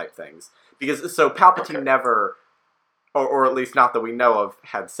material type things. Because so Palpatine never, or at least not that we know of,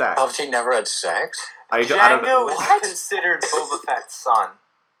 had sex. Palpatine never had sex? Django is considered Boba Fett's son.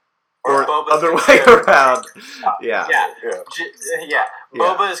 Or other way around. Yeah.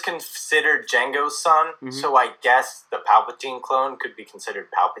 Boba is considered Django's son, so I guess the Palpatine clone could be considered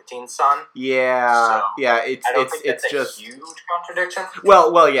Palpatine's son. Yeah, so it's just a huge contradiction.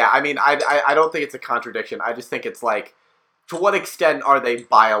 Well, yeah. I mean, I don't think it's a contradiction. I just think it's like, to what extent are they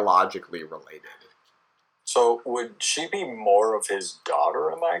biologically related? So would she be more of his daughter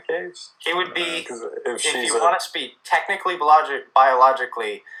in that case? He would be, if you want to speak technically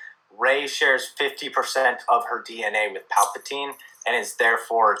biologically, Rey shares 50% of her DNA with Palpatine and is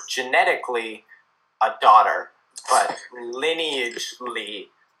therefore genetically a daughter, but lineagely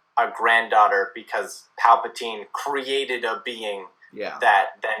a granddaughter, because Palpatine created a being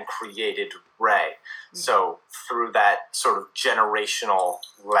that then created Rey. So through that sort of generational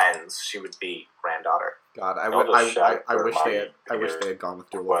lens, she would be granddaughter. God, I wish they had gone with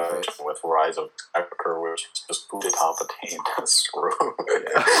Duel of the Fates. With Rise of Skywalker, which just booted Palpatine. Screw.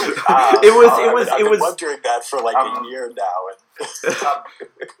 It was wondering that for like a year now.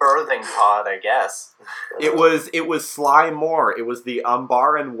 Birthing pod, I guess. It was Sly Moore. It was the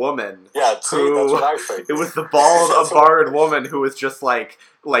Umbaran woman. Yeah, that's what I figured. It was the bald Umbaran woman who was just like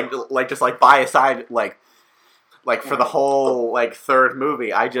by his side, like for the whole like third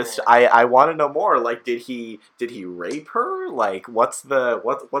movie. I want to know more. Like, did he rape her? Like, what's the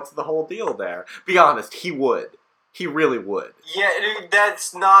whole deal there? Be honest, he would. He really would. Yeah,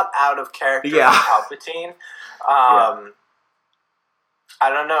 that's not out of character for Palpatine. I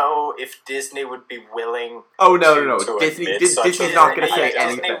don't know if Disney would be willing. Oh no! Disney's not going to say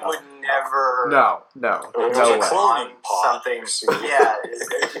anything. Disney would ever No, It no was way. a cloning pod. something. Yeah,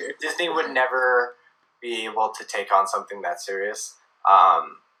 Disney would never be able to take on something that serious.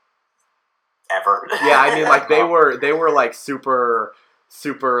 Ever. Yeah, I mean, like they were like super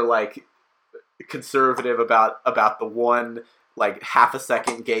like conservative about the one like half a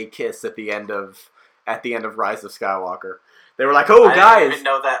second gay kiss at the end of Rise of Skywalker. They were like, "Oh, guys."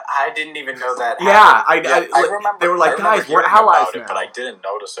 I didn't even know that. Yeah, I remember. They were like, I remember "Guys, we're hearing allies about now." it, but I didn't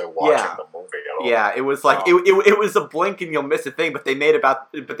notice it watching the movie at all. Yeah, it was like it was a blink and you'll miss a thing, but they made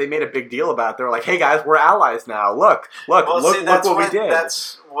a big deal about it. They were like, "Hey guys, we're allies now. Look what we did."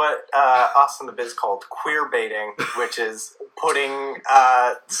 That's what Austin the Biz called queer baiting, which is putting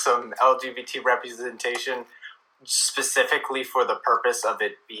some LGBT representation specifically for the purpose of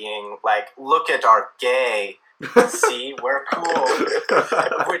it being like, look at our gay. See, we're cool.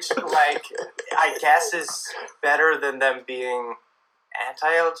 Which, like, I guess is better than them being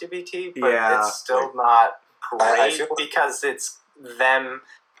anti-LGBT, but it's still not great because it's them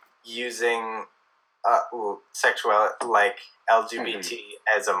using sexual, like, LGBT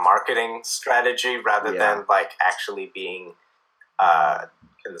as a marketing strategy rather than, like, actually being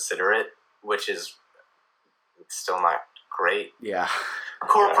considerate, which is still not great. Yeah.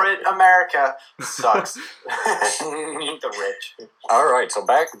 Corporate America sucks. Eat the rich. All right, so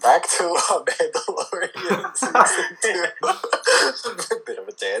back to Mandalorian season 2. Bit of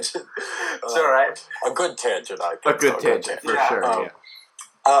a tangent. It's all right. A good tangent, I think. A good tangent, for sure.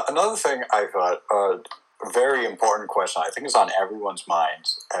 Another thing I thought, a very important question, I think is on everyone's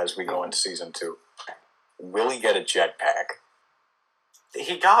minds as we go into season 2. Will he get a jetpack?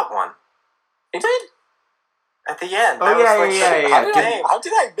 He got one. He did? At the end. Oh, yeah. How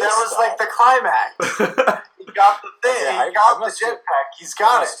did I miss that? That was like the climax. He got the thing. Okay, he got the jetpack. He's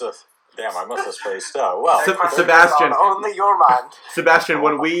got it. Damn, I must have spaced out. Well, Sebastian, only your mind. Sebastian,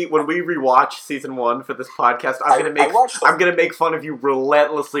 when we rewatch season 1 for this podcast, I'm gonna make fun of you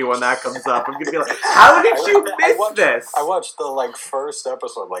relentlessly when that comes up. I'm gonna be like, "How did you miss this?" I watched the first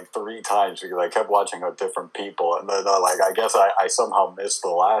episode 3 times because I kept watching with different people, and then I guess I somehow missed the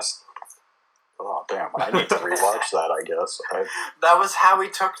last. Oh damn! I need to rewatch that. I guess that was how he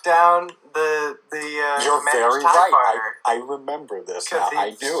took down the You're very right. I remember this now.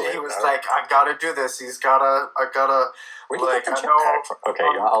 I knew it. He was like, "I gotta do this. I gotta." Where did you get the jetpack from? Okay,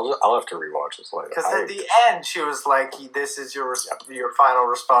 I'll have to rewatch this later. Because at the end, she was like, "This is your final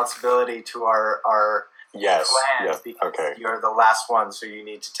responsibility to our plan. Yes. Because you're the last one, so you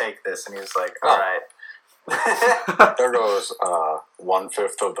need to take this." And he was like, "All right." There goes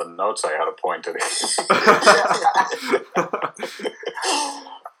 1/5 of the notes I had appointed.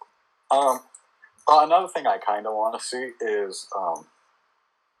 Another thing I kind of want to see is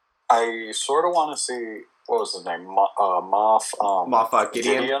I sort of want to see, what was his name, Moff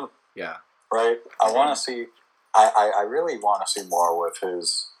Gideon. Yeah. Right. I want to see. I really want to see more with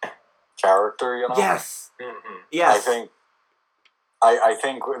his character. You know. Yes. Mm-hmm. Yes. I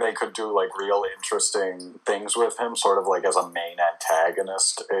think they could do real interesting things with him, sort of as a main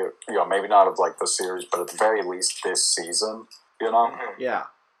antagonist. Maybe not of the series, but at the very least this season. You know. Yeah.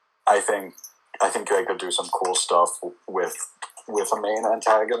 I think they could do some cool stuff with a main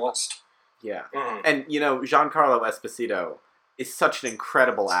antagonist. Yeah. And Giancarlo Esposito is such an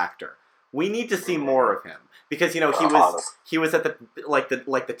incredible actor. We need to see more of him because he was at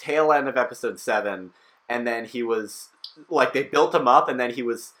the tail end of episode 7, and then he was. They built him up, and then he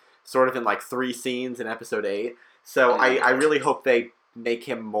was sort of in 3 scenes in episode 8. So I really hope they make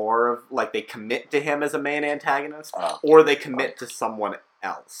him more of they commit to him as a main antagonist, or they commit to someone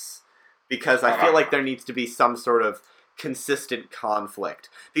else, because I feel like there needs to be some sort of consistent conflict.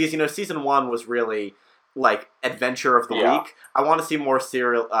 Because season 1 was really adventure of the week. I want to see more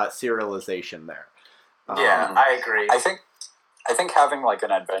serialization there. I agree. I think having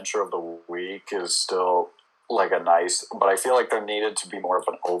an adventure of the week is still. A nice, but I feel there needed to be more of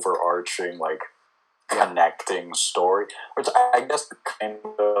an overarching, connecting story, which I guess kind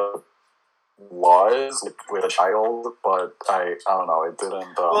of was with a child, but I don't know, it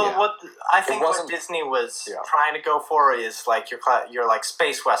didn't. What Disney was trying to go for is your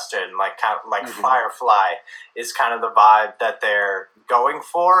space western, Firefly is kind of the vibe that they're going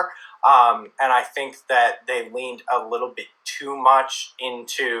for, and I think that they leaned a little bit too much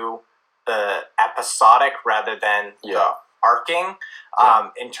into the episodic rather than the arcing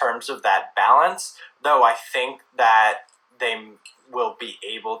in terms of that balance, though I think that they will be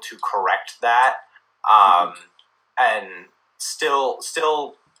able to correct that and still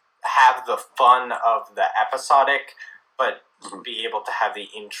have the fun of the episodic, but be able to have the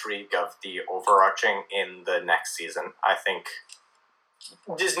intrigue of the overarching in the next season. I think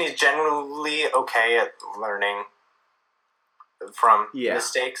Disney's generally okay at learning from Yeah.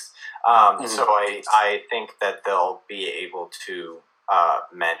 mistakes. Mhm. So I think that they'll be able to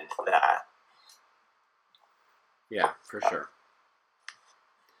mend that. Yeah, for sure.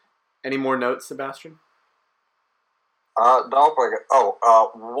 Any more notes, Sebastian? No,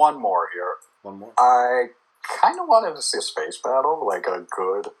 but one more here. One more. I kind of wanted to see a space battle, like a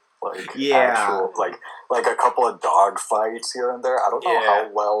good, like Yeah. actual, like a couple of dog fights here and there. I don't know Yeah. how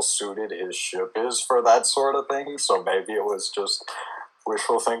well suited his ship is for that sort of thing, so maybe it was just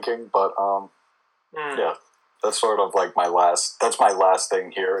wishful thinking. But yeah, that's sort of like my last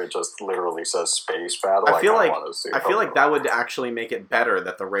thing here. It just literally says space battle. I feel like wanna see I feel like that something would actually make it better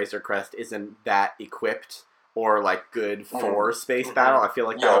that the Razor Crest isn't that equipped or like good for space Mhm. battle. I feel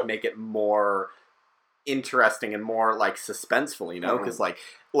like that Yeah. would make it more interesting and more like suspenseful, you know, because like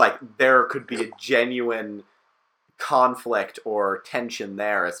there could be a genuine conflict or tension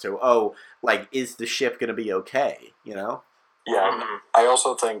there as to like is the ship gonna be okay, you know? Yeah, Mhm. I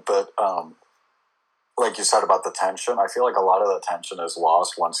also think that, like you said about the tension, I feel like a lot of the tension is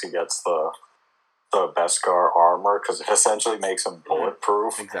lost once he gets the Beskar armor, because it essentially makes him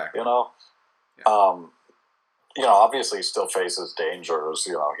bulletproof. Exactly. You know, Yeah. Obviously he still faces dangers,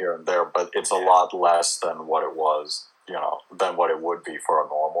 here and there, but it's a lot less than what it was, than what it would be for a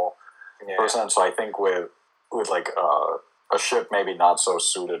normal person. So I think with like a ship maybe not so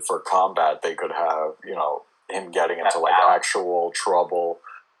suited for combat, they could have him getting into like actual trouble,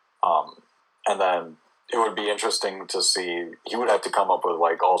 and then it would be interesting to see. He would have to come up with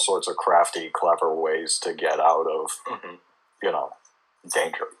like all sorts of crafty, clever ways to get out of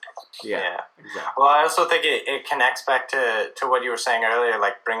danger. Yeah. Exactly. Well, I also think it connects back to what you were saying earlier,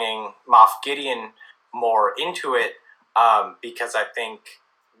 like bringing Moff Gideon more into it, because I think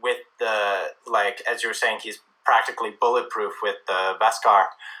with the, like, as you were saying, he's practically bulletproof with the Beskar.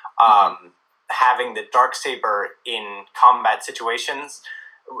 Having the Darksaber in combat situations,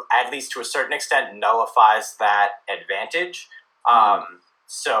 at least to a certain extent, nullifies that advantage.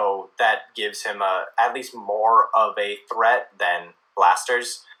 So that gives him at least more of a threat than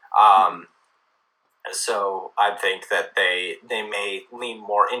blasters. So I think that they may lean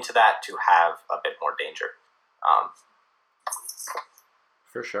more into that to have a bit more danger.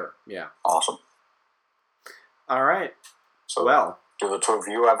 For sure. Yeah. Awesome. All right. So, well, do the two of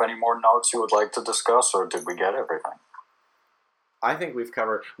you have any more notes you would like to discuss, or did we get everything? I think we've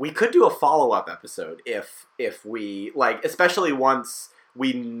covered. We could do a follow-up episode if we like, especially once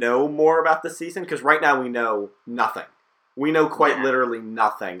we know more about the season, because right now we know nothing. We know quite literally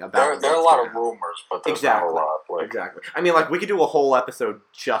nothing about. There are a lot of rumors, but there's not a lot. Exactly. I mean, like, we could do a whole episode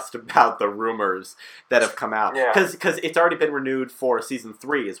just about the rumors that have come out, because it's already been renewed for season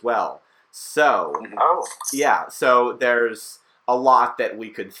 3 as well. So yeah, so there's a lot that we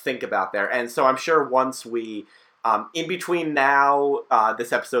could think about there, and so I'm sure once we. In between now,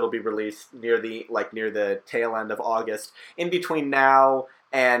 this episode will be released near the tail end of August. In between now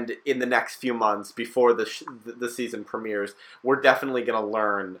and in the next few months before the season premieres, we're definitely going to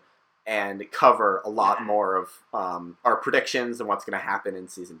learn and cover a lot more of our predictions and what's going to happen in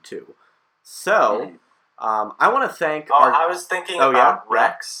season 2. So, I want to thank. I was thinking about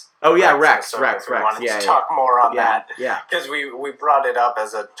Rex. Oh yeah, Rex. We wanted to talk more on that. Yeah, because we brought it up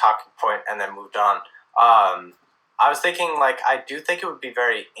as a talking point and then moved on. I was thinking, like, I do think it would be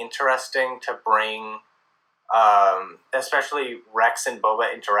very interesting to bring, especially Rex and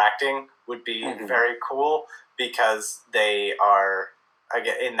Boba interacting would be very cool, because they are,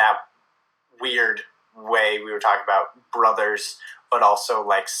 again, in that weird way we were talking about, brothers, but also,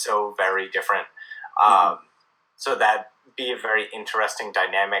 like, so very different. So that'd be a very interesting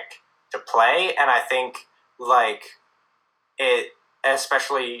dynamic to play, and I think, like, it,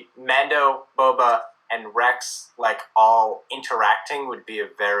 especially Mando, Boba, and Rex, like, all interacting would be a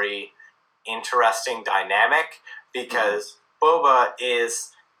very interesting dynamic, because Boba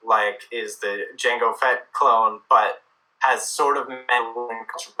is the Jango Fett clone, but has sort of Mandalorian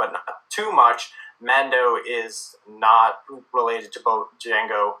culture, but not too much. Mando is not related to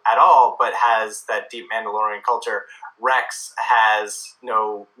Jango at all, but has that deep Mandalorian culture. Rex has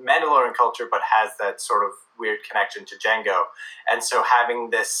no Mandalorian culture, but has that sort of weird connection to Jango. And so having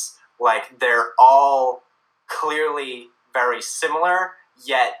this, like, they're all clearly very similar,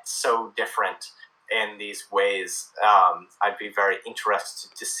 yet so different in these ways. I'd be very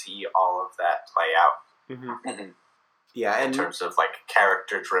interested to see all of that play out. Yeah, in terms of, like,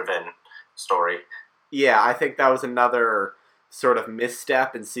 character-driven story. Yeah, I think that was another sort of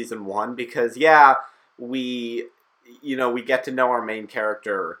misstep in season 1, because we get to know our main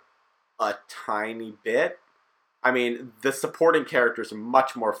character a tiny bit, I mean, the supporting characters are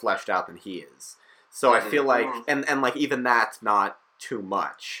much more fleshed out than he is. So I feel like, and like even that's not too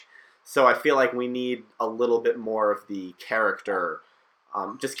much. So I feel like we need a little bit more of the character,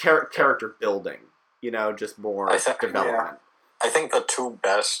 just character building. Just more development. I think the two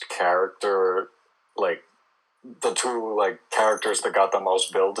best characters that got the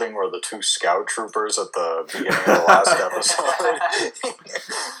most building were the two scout troopers at the beginning of the last episode.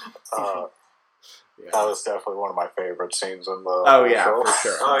 That was definitely one of my favorite scenes in the show. For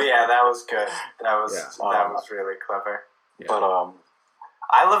sure. Oh yeah, that was good. That was really clever. Yeah. But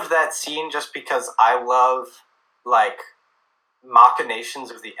I loved that scene just because I love like machinations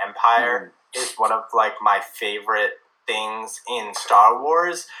of the Empire is one of like my favorite things in Star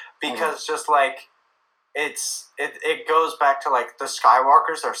Wars because just like it goes back to like the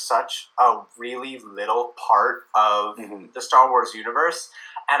Skywalkers are such a really little part of the Star Wars universe,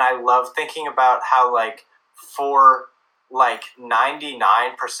 and I love thinking about how like for like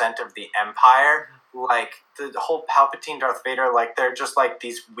 99% of the Empire, like the whole Palpatine Darth Vader, like they're just like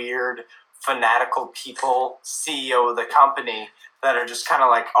these weird fanatical people, CEO of the company that are just kind of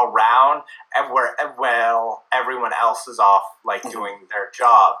like around and while everyone else is off like doing their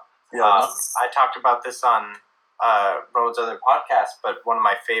job. Yeah. I talked about this on Rowan's other podcast, but one of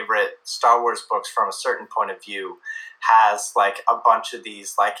my favorite Star Wars books from a certain point of view has like a bunch of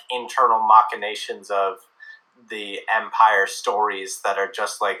these like internal machinations of the Empire stories that are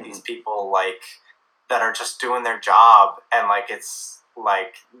just like these people like that are just doing their job, and like it's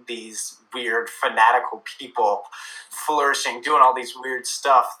like these weird fanatical people flourishing, doing all these weird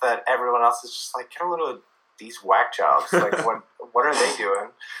stuff that everyone else is just like, get a little of these whack jobs. Like what are they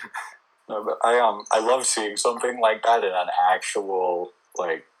doing? No, but I love seeing something like that in an actual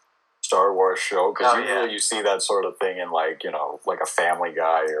like Star Wars show, because usually you see that sort of thing in like like a Family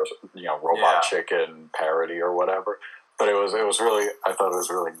Guy or Robot Chicken parody or whatever. But I thought it was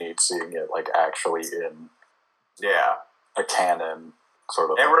really neat seeing it like actually in a canon sort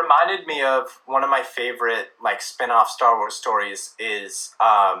of It thing. reminded me of one of my favorite like spin-off Star Wars stories is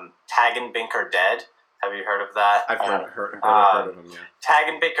Tag and Bink Are Dead. Have you heard of that? I've heard of them, yeah. Tag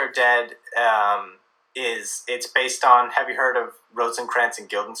and Bink Are Dead it's based on, have you heard of Rosencrantz and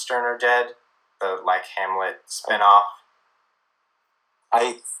Guildenstern Are Dead? The like Hamlet spin-off.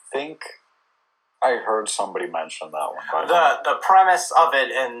 I think I heard somebody mention that one. But The premise of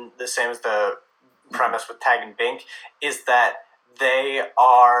it, and the same as the premise with Tag and Bink, is that they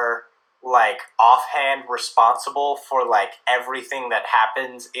are like offhand responsible for like everything that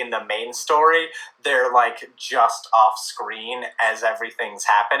happens in the main story. They're like just off screen as everything's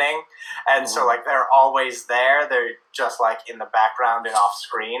happening, and so like they're always there. They're just like in the background and off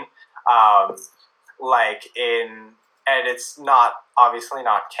screen, and it's not obviously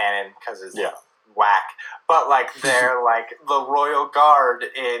not canon because it's whack, but like they're like the Royal Guard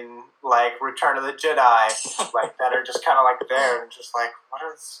in like Return of the Jedi, like that are just kind of like there and just like, what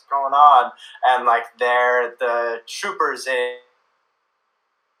is going on? And like they're the troopers in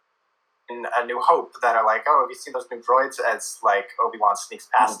A New Hope that are like, oh, have you seen those new droids? As like Obi-Wan sneaks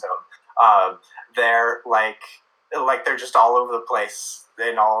past them, they're like they're just all over the place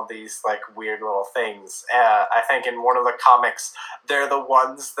in all these like weird little things. I think in one of the comics, they're the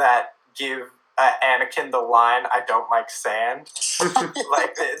ones that give Anakin the line, "I don't like sand,"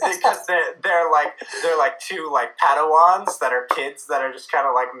 like because they're like two like Padawans that are kids that are just kind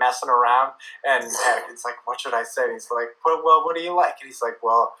of like messing around, and Anakin's like, "What should I say?" And he's like, "Well, what do you like?" And he's like,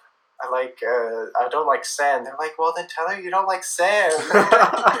 "Well, I don't like sand." They're like, "Well, then tell her you don't like sand."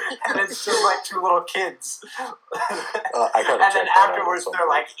 And it's just like two little kids. And then afterwards, they're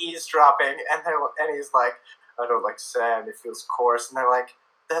like eavesdropping, and he's like, "I don't like sand. It feels coarse." And they're like,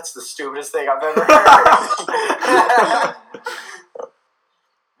 "That's the stupidest thing I've ever heard."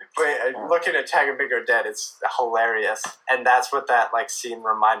 But looking at Tag and Bink Are Dead, it's hilarious, and that's what that like scene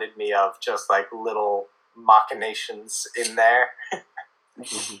reminded me of. Just like little machinations in there.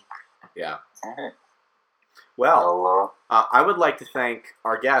 Yeah. Well, I would like to thank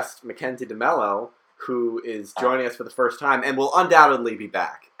our guest, Mackenzie DeMello, who is joining us for the first time and will undoubtedly be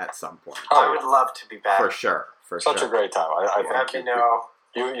back at some point. I would love to be back. For sure. Such a great time. I think Let me know.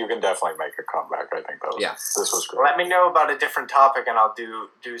 You can definitely make a comeback. I think this was great. Let me know about a different topic, and I'll do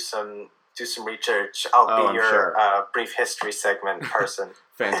some research. I'll be your brief history segment person.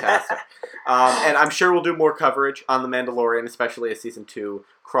 Fantastic. And I'm sure we'll do more coverage on The Mandalorian, especially as Season 2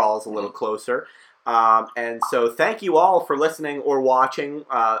 crawls a little closer. And so thank you all for listening or watching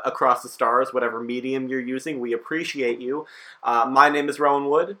Across the Stars, whatever medium you're using. We appreciate you. My name is Rowan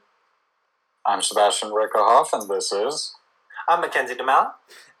Wood. I'm Sebastian Rickerhoff, and this is... I'm Mackenzie DeMello.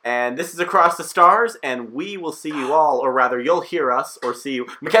 And this is Across the Stars, and we will see you all, or rather, you'll hear us, or see you.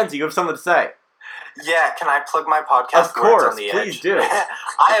 Mackenzie, you have something to say. Yeah, can I plug my podcast? Of course, Words on the please Edge? do.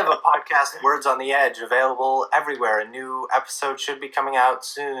 I have a podcast, Words on the Edge, available everywhere. A new episode should be coming out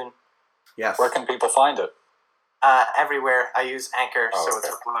soon. Yes. Where can people find it? Everywhere. I use Anchor, so it's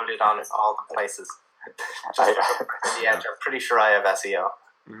uploaded on all the places. Just the Edge. I'm pretty sure I have SEO.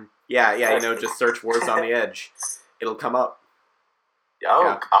 Yeah, just search Words on the Edge. It'll come up. Oh,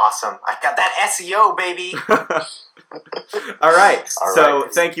 Yeah. awesome. I got that SEO, baby! All right. All So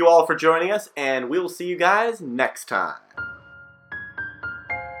right. thank you all for joining us, and we will see you guys next time.